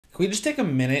Can we just take a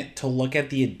minute to look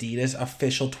at the Adidas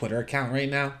official Twitter account right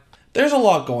now? There's a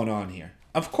lot going on here.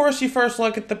 Of course, you first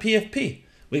look at the PFP.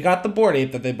 We got the Bored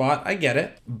Ape that they bought, I get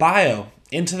it. Bio,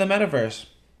 into the Metaverse,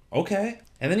 okay.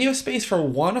 And then you have space for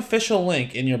one official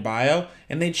link in your bio,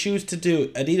 and they choose to do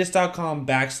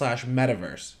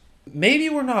adidas.com/metaverse. Maybe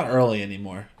we're not early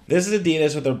anymore. This is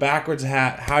Adidas with their backwards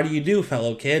hat. How do you do,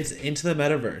 fellow kids? Into the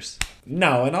Metaverse.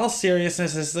 No, in all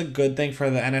seriousness, this is a good thing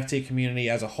for the NFT community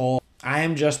as a whole. I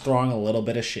am just throwing a little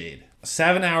bit of shade.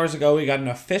 7 hours ago, we got an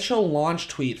official launch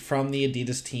tweet from the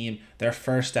Adidas team, their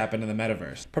first step into the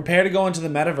Metaverse. Prepare to go into the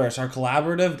Metaverse. Our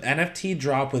collaborative NFT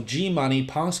drop with Gmoney,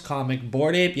 Punk's Comic,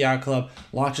 Bored Ape Yacht Club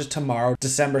launches tomorrow,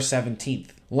 December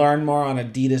 17th. Learn more on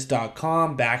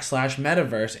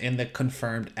adidas.com/metaverse in the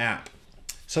confirmed app.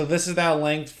 So this is that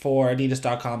link for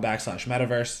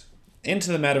adidas.com/metaverse.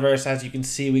 Into the Metaverse, as you can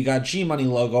see, we got Gmoney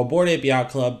logo, Bored Ape Yacht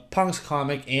Club, Punk's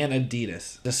Comic, and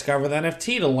Adidas. Discover the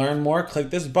NFT. To learn more, click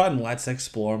this button. Let's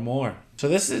explore more. So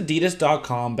this is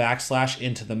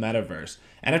adidas.com/into the Metaverse.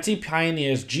 NFT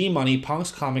pioneers Gmoney,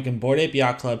 Punk's Comic, and Bored Ape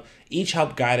Yacht Club each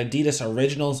help guide Adidas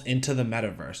originals into the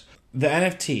Metaverse. The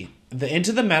NFT. The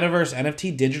Into the Metaverse NFT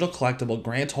digital collectible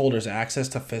grants holders access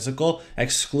to physical,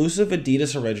 exclusive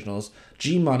Adidas originals,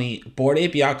 Gmoney, Bored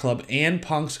Ape Yacht Club, and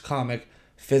Punk's Comic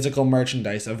physical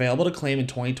merchandise available to claim in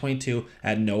 2022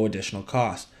 at no additional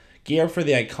cost. Gear up for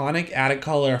the iconic Attic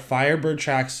color Firebird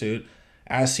tracksuit,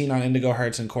 as seen on Indigo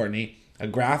Hertz and Courtney, a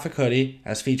graphic hoodie,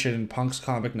 as featured in Punk's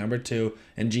Comic #2,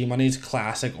 and Gmoney's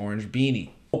classic orange beanie.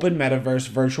 Open Metaverse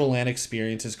virtual land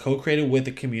experiences co-created with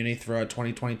the community throughout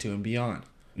 2022 and beyond.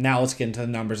 Now let's get into the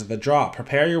numbers of the drop.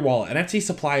 Prepare your wallet. NFT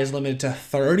supply is limited to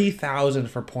 30,000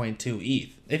 for 0.2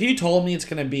 ETH. If you told me it's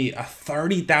going to be a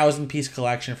 30,000 piece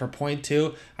collection for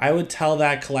 0.2, I would tell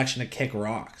that collection to kick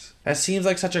rocks. That seems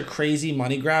like such a crazy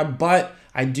money grab, but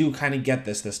I do kind of get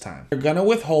this time. They're going to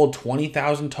withhold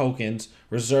 20,000 tokens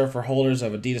reserved for holders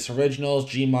of Adidas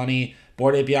Originals, Gmoney,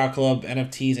 Bored Ape Yacht Club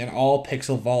NFTs, and all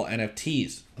Pixel Vault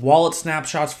NFTs. Wallet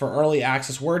snapshots for early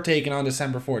access were taken on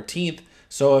December 14th,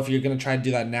 so if you're going to try to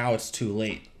do that now, it's too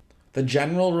late. The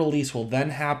general release will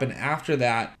then happen after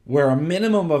that, where a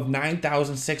minimum of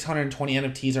 9,620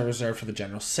 NFTs are reserved for the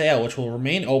general sale, which will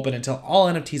remain open until all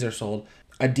NFTs are sold.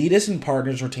 Adidas and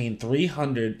partners retain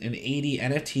 380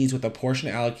 NFTs with a portion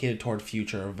allocated toward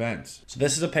future events. So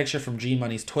this is a picture from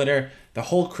Gmoney's Twitter. The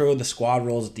whole crew, the squad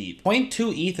rolls deep.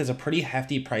 0.2 ETH is a pretty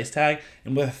hefty price tag,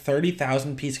 and with a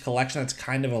 30,000 piece collection, that's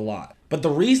kind of a lot. But the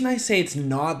reason I say it's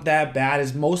not that bad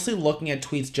is mostly looking at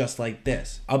tweets just like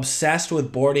this. Obsessed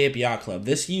with Bored Ape Yacht Club.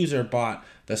 This user bought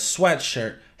the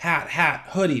sweatshirt, hat,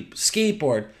 hoodie,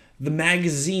 skateboard, the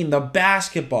magazine, the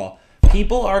basketball.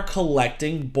 People are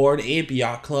collecting Bored Ape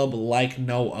Yacht Club like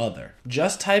no other.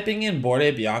 Just typing in Bored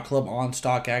Ape Yacht Club on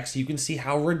StockX, you can see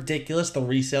how ridiculous the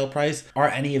resale price are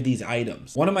any of these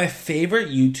items. One of my favorite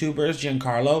YouTubers,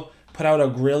 Giancarlo, put out a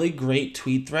really great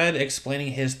tweet thread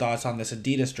explaining his thoughts on this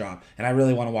Adidas drop, and I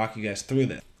really want to walk you guys through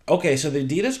this. Okay, so the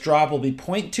Adidas drop will be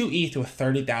 0.2 ETH with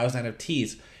 30,000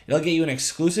 NFTs. It'll get you an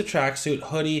exclusive tracksuit,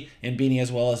 hoodie, and beanie,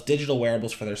 as well as digital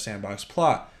wearables for their sandbox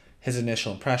plot. His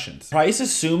initial impressions. Price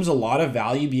assumes a lot of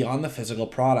value beyond the physical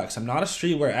products. I'm not a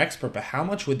streetwear expert, but how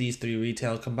much would these three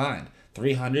retail combined?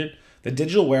 300? The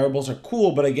digital wearables are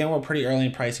cool, but again, we're pretty early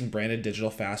in pricing branded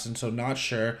digital fashion, so not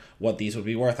sure what these would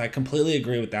be worth. I completely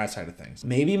agree with that side of things.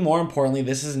 Maybe more importantly,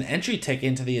 this is an entry ticket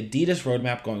into the Adidas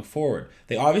roadmap going forward.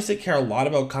 They obviously care a lot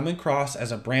about coming across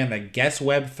as a brand that gets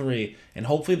Web3, and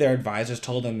hopefully their advisors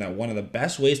told them that one of the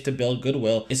best ways to build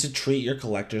goodwill is to treat your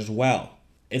collectors well.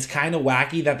 It's kind of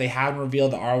wacky that they haven't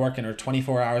revealed the artwork and are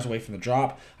 24 hours away from the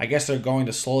drop. I guess they're going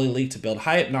to slowly leak to build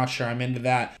hype. Not sure I'm into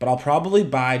that, but I'll probably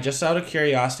buy just out of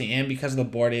curiosity and because of the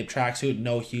Bored Ape tracksuit,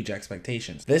 no huge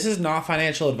expectations. This is not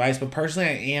financial advice, but personally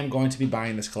I am going to be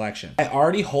buying this collection. I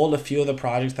already hold a few of the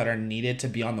projects that are needed to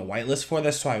be on the whitelist for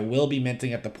this, so I will be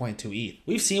minting at the 0.2 ETH.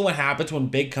 We've seen what happens when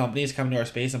big companies come to our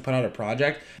space and put out a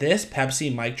project. This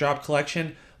Pepsi mic drop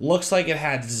collection looks like it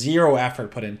had zero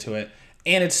effort put into it,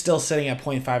 and it's still sitting at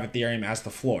 0.5 Ethereum as the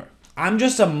floor. I'm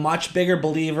just a much bigger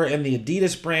believer in the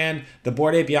Adidas brand, the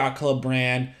Bored Ape Yacht Club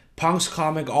brand, Punk's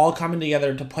Comic, all coming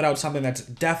together to put out something that's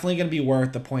definitely going to be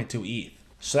worth the 0.2 ETH.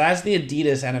 So that's the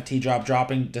Adidas NFT drop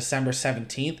dropping December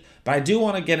 17th. but I do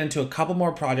want to get into a couple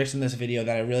more projects in this video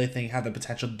that I really think have the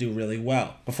potential to do really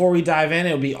well. Before we dive in,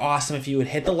 it would be awesome if you would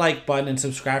hit the like button and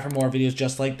subscribe for more videos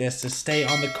just like this to stay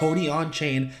on the Cody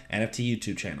On-Chain NFT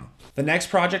YouTube channel. The next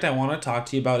project I want to talk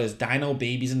to you about is Dino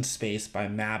Babies in Space by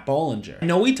Matt Bollinger. I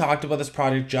know we talked about this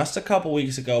project just a couple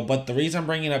weeks ago, but the reason I'm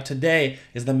bringing it up today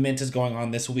is the mint is going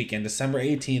on this weekend, December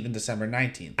 18th and December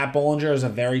 19th. Matt Bollinger is a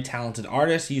very talented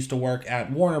artist. He used to work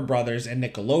at Warner Brothers and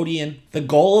Nickelodeon. The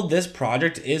goal of this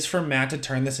project is for Matt to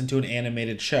turn this into an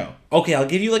animated show. Okay, I'll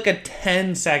give you like a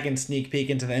 10-second sneak peek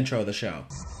into the intro of the show.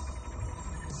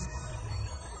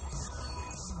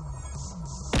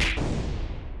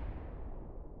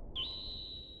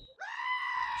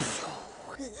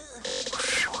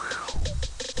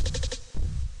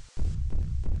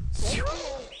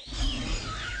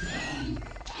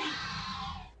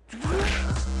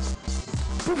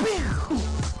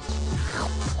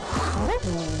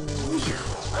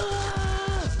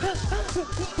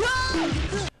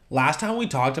 Last time we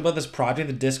talked about this project,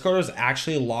 the Discord was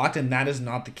actually locked, and that is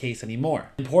not the case anymore.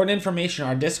 Important information,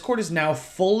 our Discord is now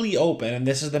fully open, and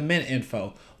this is the mint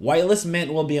info. Whitelist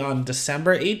mint will be on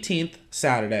December 18th,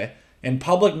 Saturday, and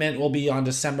public mint will be on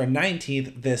December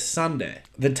 19th, this Sunday.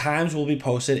 The times will be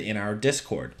posted in our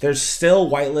Discord. There's still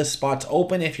whitelist spots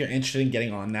open if you're interested in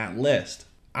getting on that list.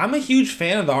 I'm a huge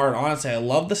fan of the art, honestly. I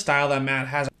love the style that Matt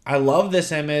has. I love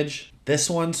this image. This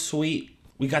one's sweet.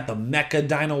 We got the Mecha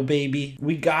Dino Baby.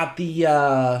 We got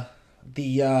the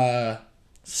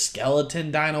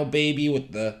skeleton Dino Baby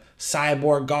with the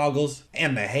cyborg goggles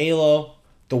and the halo.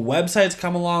 The website's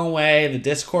come a long way. The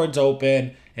Discord's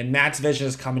open, and Matt's vision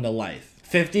is coming to life.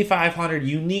 5,500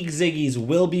 unique Ziggies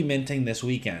will be minting this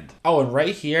weekend. Oh, and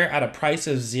right here at a price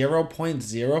of 0.05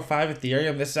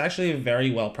 Ethereum, this is actually a very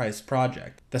well-priced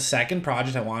project. The second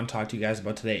project I want to talk to you guys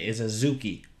about today is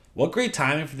Azuki. What great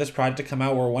timing for this project to come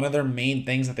out, where one of their main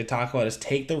things that they talk about is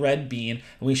take the red bean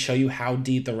and we show you how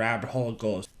deep the rabbit hole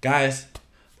goes. Guys,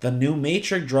 the new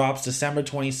Matrix drops December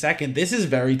 22nd. This is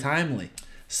very timely.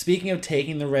 Speaking of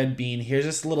taking the red bean, here's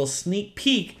this little sneak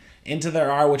peek into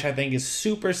their art, which I think is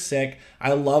super sick.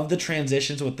 I love the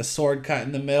transitions with the sword cut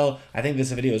in the middle. I think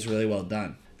this video is really well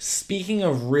done. Speaking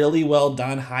of really well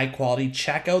done, high quality,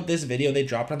 check out this video they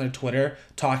dropped on their Twitter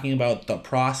talking about the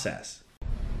process.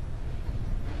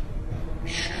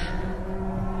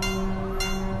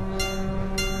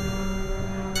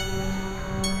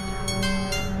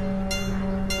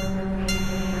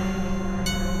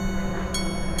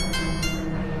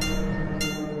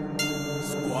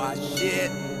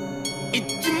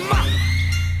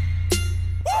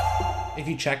 If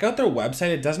you check out their website,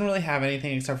 it doesn't really have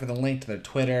anything except for the link to their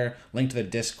Twitter, link to their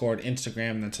Discord,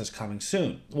 Instagram that says coming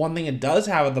soon. One thing it does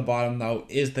have at the bottom though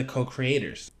is the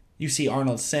co-creators. You see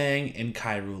Arnold Sang and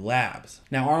Kairu Labs.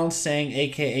 Now Arnold Sang,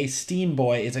 aka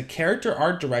Steamboy, is a character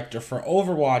art director for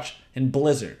Overwatch and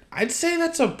Blizzard. I'd say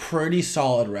that's a pretty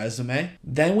solid resume.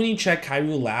 Then when you check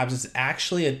Kairu Labs, it's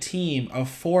actually a team of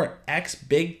 4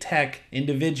 ex-big tech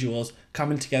individuals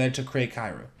coming together to create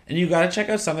Kairu. And you gotta check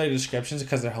out some of their descriptions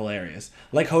because they're hilarious.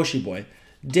 Like Hoshi Boy,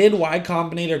 did Y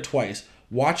Combinator twice,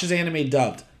 watches anime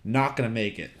dubbed, not gonna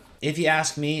make it. If you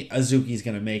ask me, Azuki's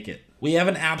gonna make it. We have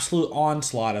an absolute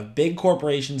onslaught of big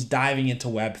corporations diving into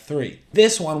Web3.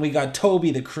 This one, we got Toby,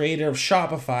 the creator of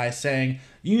Shopify, saying,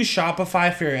 use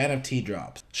Shopify for your NFT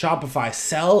drops. Shopify,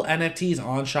 sell NFTs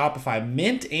on Shopify.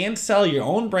 Mint and sell your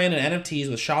own brand of NFTs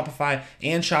with Shopify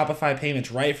and Shopify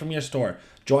payments right from your store.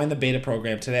 Join the beta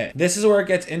program today. This is where it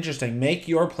gets interesting. Make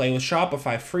your play with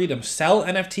Shopify freedom. Sell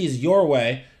NFTs your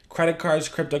way. Credit cards,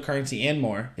 cryptocurrency, and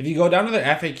more. If you go down to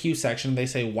their FAQ section, they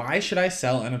say, why should I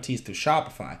sell NFTs through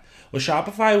Shopify? With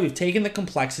Shopify, we've taken the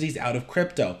complexities out of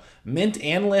crypto. Mint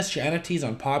and list your NFTs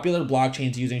on popular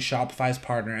blockchains using Shopify's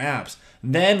partner apps.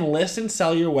 Then list and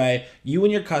sell your way. You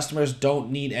and your customers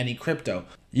don't need any crypto.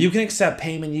 You can accept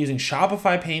payment using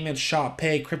Shopify payments, Shop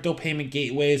Pay, crypto payment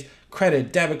gateways,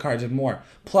 credit, debit cards, and more.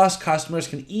 Plus, customers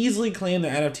can easily claim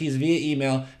their NFTs via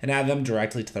email and add them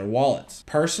directly to their wallets.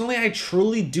 Personally, I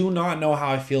truly do not know how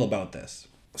I feel about this.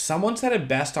 Someone said it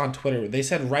best on Twitter. They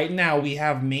said, right now we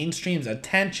have mainstream's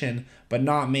attention, but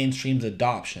not mainstream's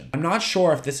adoption. I'm not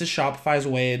sure if this is Shopify's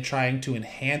way of trying to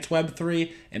enhance Web3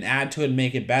 and add to it and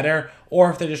make it better, or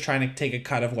if they're just trying to take a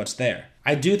cut of what's there.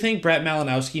 I do think Brett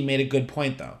Malinowski made a good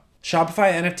point though.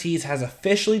 Shopify NFTs has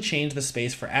officially changed the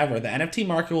space forever. The NFT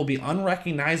market will be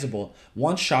unrecognizable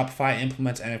once Shopify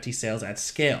implements NFT sales at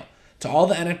scale. To all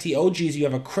the NFT OGs, you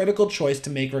have a critical choice to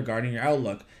make regarding your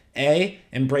outlook. A,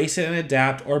 embrace it and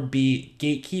adapt, or B,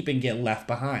 gatekeep and get left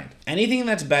behind. Anything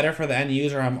that's better for the end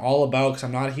user I'm all about, because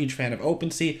I'm not a huge fan of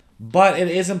OpenSea, but it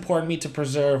is important to me to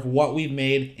preserve what we've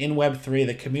made in Web3,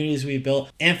 the communities we've built,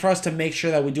 and for us to make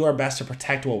sure that we do our best to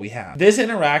protect what we have. This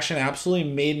interaction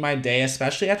absolutely made my day,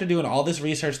 especially after doing all this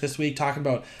research this week, talking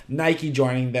about Nike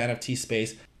joining the NFT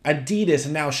space, Adidas,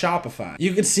 and now Shopify.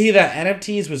 You can see that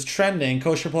NFTs was trending.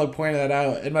 Kosher Plug pointed that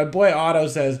out. And my boy Otto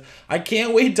says, I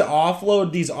can't wait to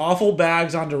offload these awful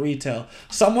bags onto retail.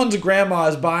 Someone's grandma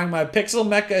is buying my Pixel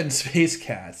Mecha and Space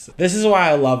Cats. This is why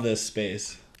I love this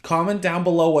space. Comment down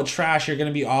below what trash you're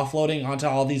going to be offloading onto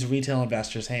all these retail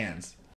investors' hands.